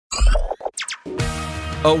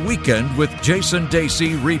A Weekend with Jason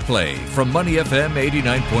Dacey replay from Money FM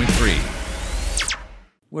 89.3.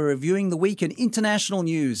 We're reviewing the week in international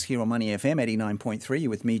news here on Money FM 89.3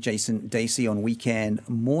 with me, Jason Dacey, on weekend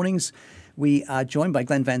mornings. We are joined by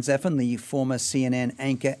Glenn van Zutphen, the former CNN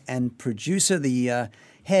anchor and producer, the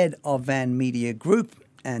head of Van Media Group,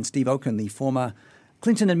 and Steve Okun, the former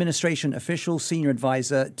Clinton administration official, senior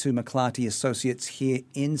advisor to McClarty Associates here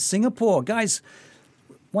in Singapore. Guys,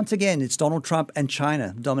 once again, it's Donald Trump and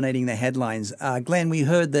China dominating the headlines. Glenn, we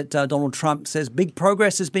heard that Donald Trump says big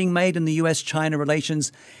progress is being made in the U.S.-China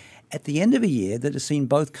relations at the end of a year that has seen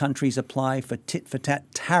both countries apply for tit-for-tat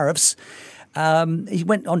tariffs. He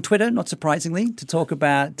went on Twitter, not surprisingly, to talk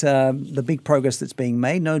about the big progress that's being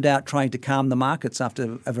made, no doubt trying to calm the markets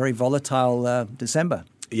after a very volatile December.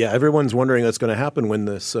 Yeah, everyone's wondering what's going to happen when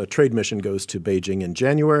this trade mission goes to Beijing in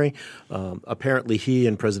January. Apparently, he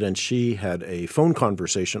and President Xi had a phone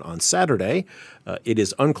conversation on Saturday. It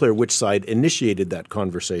is unclear which side initiated that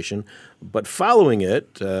conversation. But following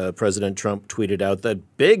it, President Trump tweeted out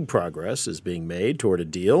that big progress is being made toward a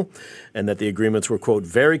deal and that the agreements were, quote,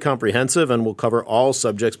 very comprehensive and will cover all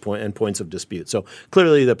subjects and points of dispute. So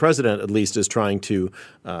clearly the president, at least, is trying to,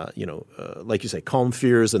 like you say, calm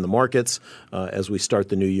fears in the markets as we start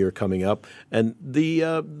the new year coming up. And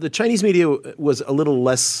the Chinese media was a little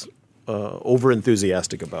less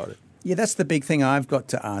over-enthusiastic about it. Yeah, that's the big thing I've got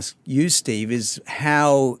to ask you, Steve, is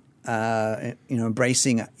how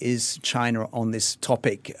embracing is China on this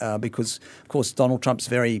topic? Because, of course, Donald Trump's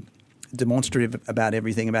very demonstrative about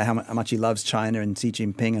everything, about how much he loves China and Xi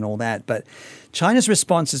Jinping and all that. But China's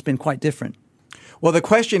response has been quite different. Well, the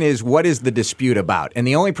question is, what is the dispute about? And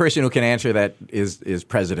the only person who can answer that is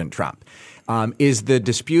President Trump. Is the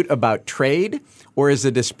dispute about trade or is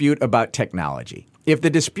the dispute about technology? If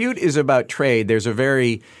the dispute is about trade, there's a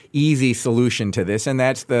very easy solution to this, and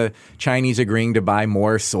that's the Chinese agreeing to buy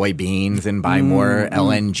more soybeans and buy more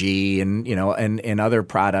LNG and other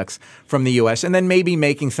products from the U.S., and then maybe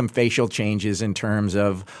making some facial changes in terms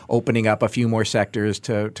of opening up a few more sectors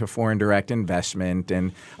to foreign direct investment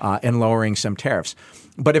and lowering some tariffs.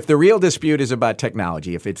 But if the real dispute is about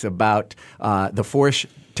technology, if it's about the forced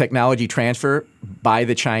technology transfer by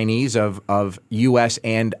the Chinese of U.S.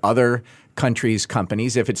 and other countries'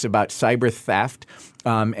 companies, if it's about cyber theft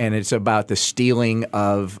and it's about the stealing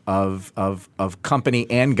of company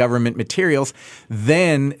and government materials,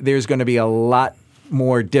 then there's going to be a lot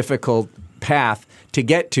more difficult path to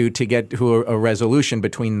get to a resolution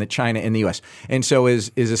between the China and the U.S. And so is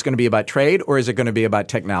this going to be about trade or is it going to be about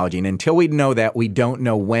technology? And until we know that, we don't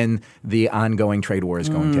know when the ongoing trade war is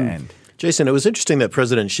going to end. Jason, it was interesting that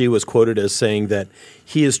President Xi was quoted as saying that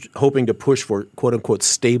he is hoping to push for, quote unquote,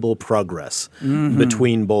 stable progress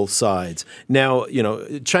between both sides. Now,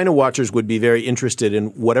 China watchers would be very interested in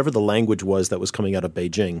whatever the language was that was coming out of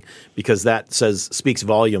Beijing, because that speaks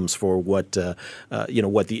volumes for what the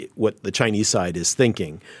Chinese side is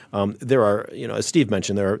thinking. There are, as Steve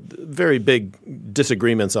mentioned, there are very big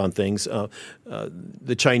disagreements on things.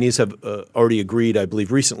 The Chinese have already agreed, I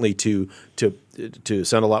believe, recently to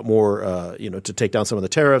send a lot more, to take down some of the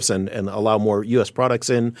tariffs and allow more U.S. products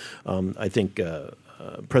in. I think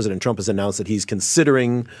President Trump has announced that he's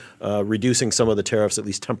considering reducing some of the tariffs, at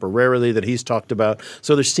least temporarily, that he's talked about.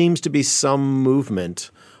 So there seems to be some movement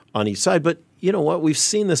on each side. But you know what? We've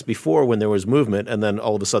seen this before when there was movement and then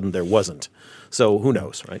all of a sudden there wasn't. So who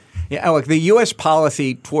knows, right? Yeah, look, the U.S.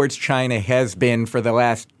 policy towards China has been for the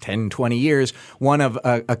last 10, 20 years one of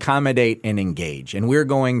accommodate and engage. And we're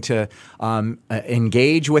going to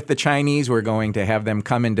engage with the Chinese. We're going to have them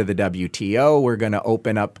come into the WTO. We're going to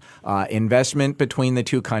open up investment between the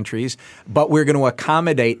two countries. But we're going to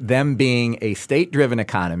accommodate them being a state-driven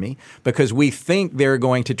economy because we think they're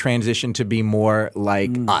going to transition to be more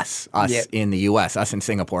like us in the U.S., us in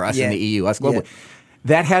Singapore, us in the EU, us globally. Yeah.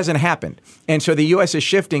 That hasn't happened. And so the U.S. is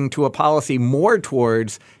shifting to a policy more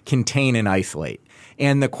towards contain and isolate.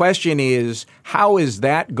 And the question is, how is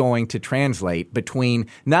that going to translate between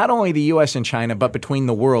not only the U.S. and China, but between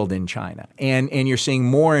the world and China? And you're seeing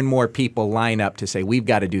more and more people line up to say, we've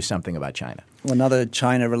got to do something about China. Well, another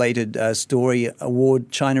China-related story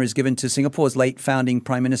award China is given to Singapore's late founding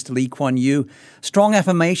Prime Minister Lee Kuan Yew. Strong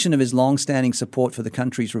affirmation of his long-standing support for the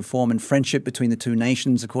country's reform and friendship between the two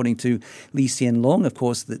nations, according to Lee Hsien Loong, of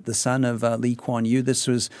course, the son of Lee Kuan Yew. This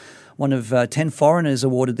was one of 10 foreigners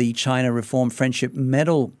awarded the China Reform Friendship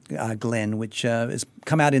Medal, Glenn, which has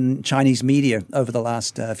come out in Chinese media over the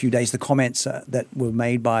last few days, the comments that were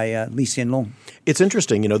made by Lee Hsien Loong. It's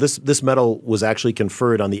interesting. This medal was actually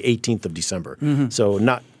conferred on the 18th of December. Mm-hmm. So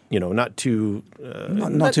not not too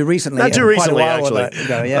recently. Not too recently, actually.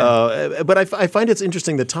 Ago, yeah. But I find it's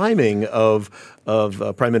interesting the timing of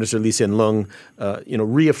Prime Minister Lee Hsien Loong,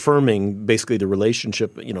 reaffirming basically the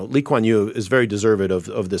relationship. Lee Kuan Yew is very deserving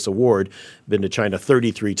of this award. Been to China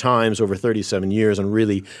 33 times over 37 years, and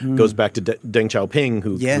really goes back to Deng Xiaoping,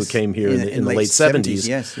 who came here in the late 70s.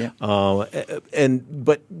 Yes, yeah.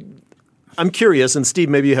 But I'm curious, and Steve,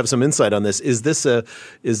 maybe you have some insight on this. Is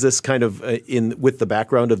this kind of with the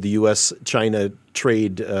background of the U.S.-China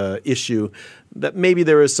trade issue that maybe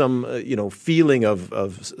there is some feeling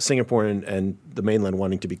of Singapore and the mainland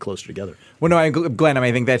wanting to be closer together? Well, no, Glenn,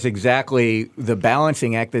 I think that's exactly the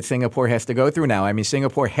balancing act that Singapore has to go through now. I mean,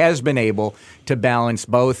 Singapore has been able to balance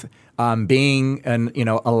both being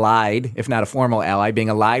allied, if not a formal ally, being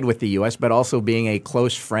allied with the U.S., but also being a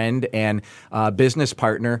close friend and business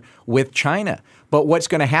partner with China. But what's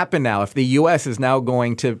going to happen now if the U.S. is now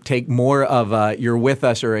going to take more of you're with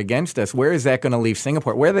us or against us? Where is that going to leave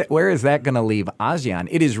Singapore? Where is that going to leave ASEAN?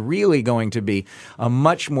 It is really going to be a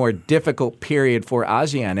much more difficult period for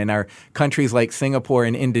ASEAN and our countries like Singapore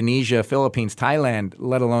and Indonesia, Philippines, Thailand,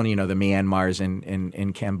 let alone the Myanmars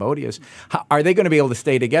and Cambodias. Are they going to be able to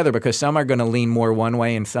stay together? Because some are going to lean more one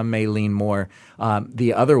way and some may lean more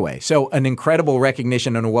the other way. So an incredible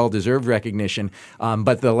recognition and a well-deserved recognition.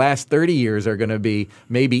 But the last 30 years are going to be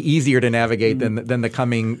maybe easier to navigate than the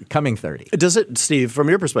coming 30. Does it, Steve, from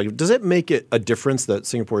your perspective, does it make it a difference that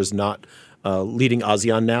Singapore is not leading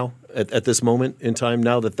ASEAN now at this moment in time,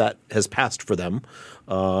 now that has passed for them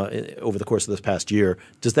over the course of this past year?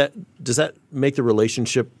 Does that make the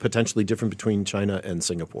relationship potentially different between China and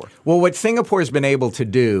Singapore? Well, what Singapore has been able to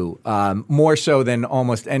do, more so than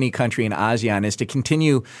almost any country in ASEAN, is to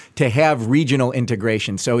continue to have regional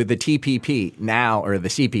integration. So the TPP now, or the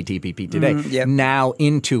CPTPP today, now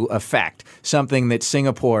into effect, something that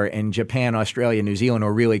Singapore and Japan, Australia, New Zealand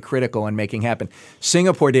were really critical in making happen.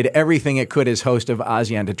 Singapore did everything it could as host of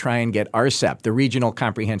ASEAN to try and get RCEP, the Regional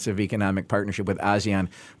Comprehensive Economic Partnership with ASEAN,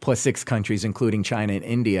 plus 6 countries, including China and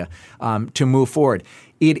India, to move forward.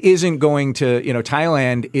 It isn't going to,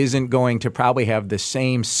 Thailand isn't going to probably have the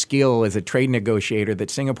same skill as a trade negotiator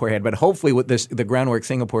that Singapore had. But hopefully with the groundwork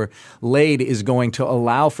Singapore laid is going to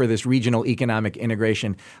allow for this regional economic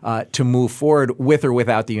integration to move forward with or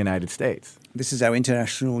without the United States. This is our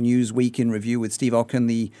International News Week in Review with Steve Okun,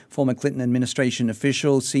 the former Clinton administration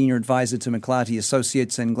official, senior advisor to McClarty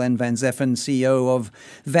Associates, and Glenn van Zutphen, CEO of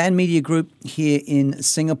Van Media Group here in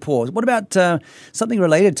Singapore. What about something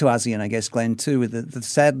related to ASEAN, I guess, Glenn, too, with the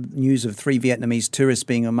sad news of 3 Vietnamese tourists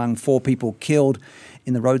being among 4 people killed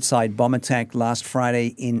in the roadside bomb attack last Friday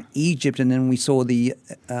in Egypt. And then we saw the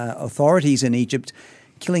authorities in Egypt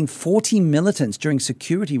killing 40 militants during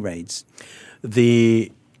security raids.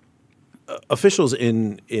 The officials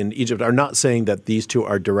in Egypt are not saying that these two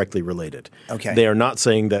are directly related. Okay. They are not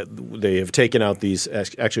saying that they have taken out these.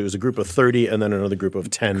 Actually, it was a group of 30 and then another group of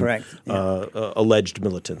 10 alleged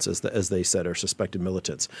militants, as they said, or suspected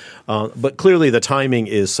militants. But clearly the timing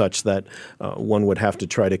is such that one would have to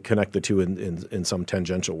try to connect the two in some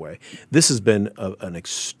tangential way. This has been an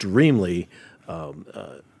extremely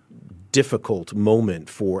difficult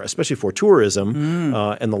moment especially for tourism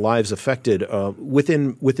and the lives affected.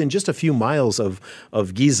 Within just a few miles of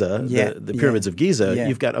Giza, the pyramids of Giza,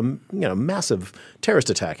 you've got a massive terrorist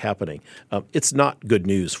attack happening. It's not good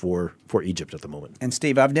news for Egypt at the moment. And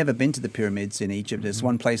Steve, I've never been to the pyramids in Egypt. There's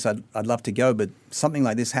one place I'd love to go, but something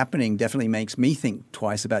like this happening definitely makes me think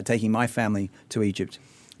twice about taking my family to Egypt.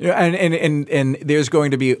 And there's going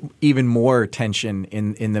to be even more tension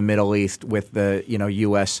in the Middle East with the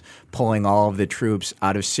U.S. pulling all of the troops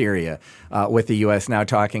out of Syria, with the U.S. now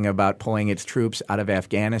talking about pulling its troops out of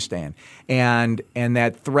Afghanistan, and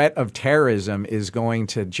that threat of terrorism is going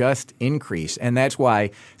to just increase, and that's why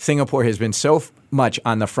Singapore has been so much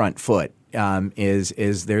on the front foot.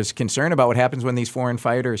 Is there's concern about what happens when these foreign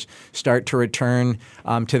fighters start to return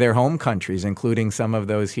to their home countries, including some of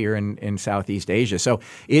those here in Southeast Asia. So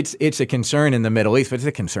it's a concern in the Middle East, but it's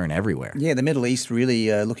a concern everywhere. Yeah, the Middle East really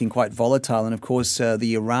looking quite volatile. And, of course,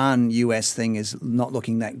 the Iran-U.S. thing is not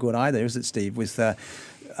looking that good either, is it, Steve, with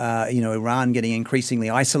Iran getting increasingly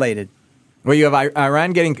isolated. Well, you have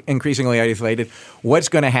Iran getting increasingly isolated. What's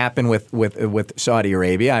going to happen with Saudi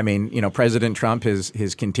Arabia? I mean, President Trump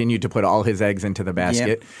has continued to put all his eggs into the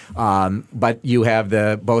basket. Yep. But you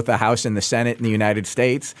have both the House and the Senate in the United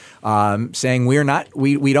States saying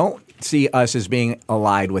we don't see us as being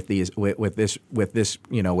allied with MBS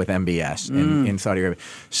in Saudi Arabia.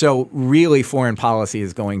 So really, foreign policy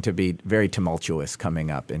is going to be very tumultuous coming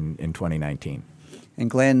up in 2019. And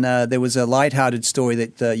Glenn, there was a lighthearted story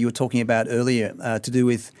that you were talking about earlier to do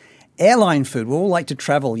with Airline food. We all like to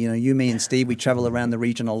travel. You know, you, me, and Steve, we travel around the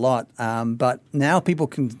region a lot. But now people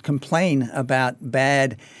can complain about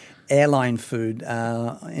bad airline food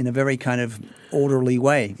in a very kind of orderly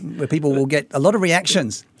way, where people will get a lot of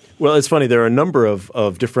reactions. Well, it's funny. There are a number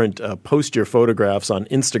of different post your photographs on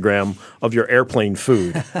Instagram of your airplane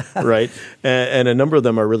food, right? And a number of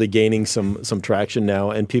them are really gaining some traction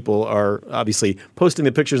now. And people are obviously posting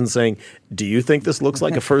the pictures and saying, do you think this looks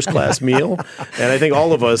like a first-class meal? And I think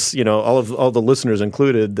all of us, you know, all the listeners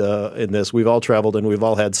included in this, we've all traveled and we've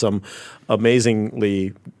all had some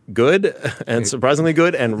amazingly good and surprisingly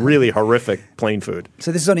good and really horrific plane food.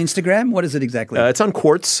 So this is on Instagram? What is it exactly? It's on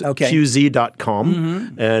quartzqz.com.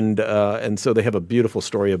 Mm-hmm. And so they have a beautiful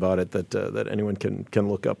story about it that anyone can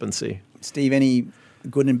look up and see. Steve, any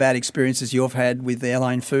good and bad experiences you've had with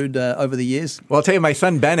airline food over the years? Well, I'll tell you, my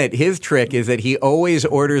son Bennett, his trick is that he always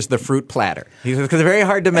orders the fruit platter. He says, because it's very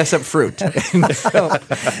hard to mess up fruit. So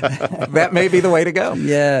that may be the way to go.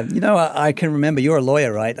 Yeah. You know, I can remember, you're a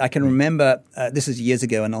lawyer, right? I can remember, this is years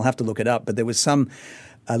ago, and I'll have to look it up, but there was some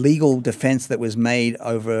a legal defense that was made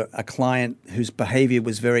over a client whose behavior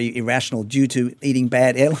was very irrational due to eating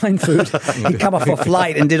bad airline food. He'd come off a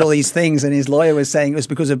flight and did all these things, and his lawyer was saying it was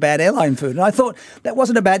because of bad airline food. And I thought that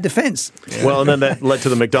wasn't a bad defense. Well, and then that led to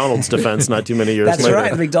the McDonald's defense not too many years later. That's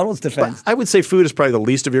right, the McDonald's defense. But I would say food is probably the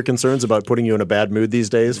least of your concerns about putting you in a bad mood these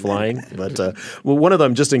days, flying. But well, one of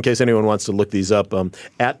them, just in case anyone wants to look these up,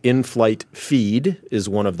 at In-Flight Feed is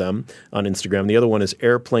one of them on Instagram. The other one is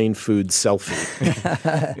Airplane Food Selfie.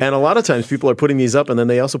 And a lot of times people are putting these up and then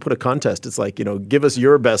they also put a contest. It's like, you know, give us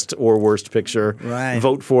your best or worst picture, right.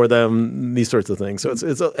 Vote for them, these sorts of things. So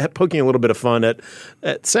it's poking a little bit of fun at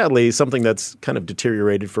sadly something that's kind of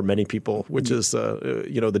deteriorated for many people, which is,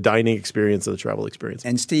 you know, the dining experience and the travel experience.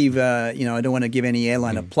 And Steve, you know, I don't want to give any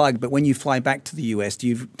airline a plug, but when you fly back to the U.S., do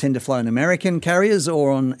you tend to fly on American carriers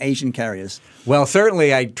or on Asian carriers? Well,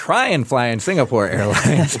 certainly I try and fly in Singapore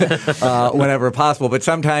Airlines whenever possible, but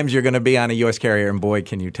sometimes you're going to be on a U.S. carrier, and boy,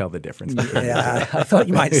 can you tell the difference. Yeah, I thought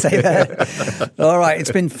you might say that. All right,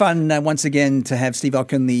 it's been fun once again to have Steve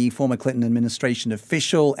Okun, the former Clinton administration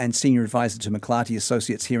official and senior advisor to McClarty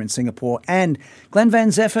Associates here in Singapore, and Glenn van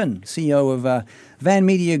Zutphen, CEO of Van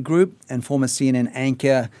Media Group and former CNN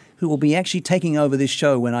anchor, who will be actually taking over this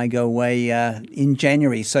show when I go away in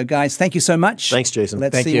January. So, guys, thank you so much. Thanks, Jason.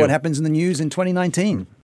 Let's Thank see you. what happens in the news in 2019.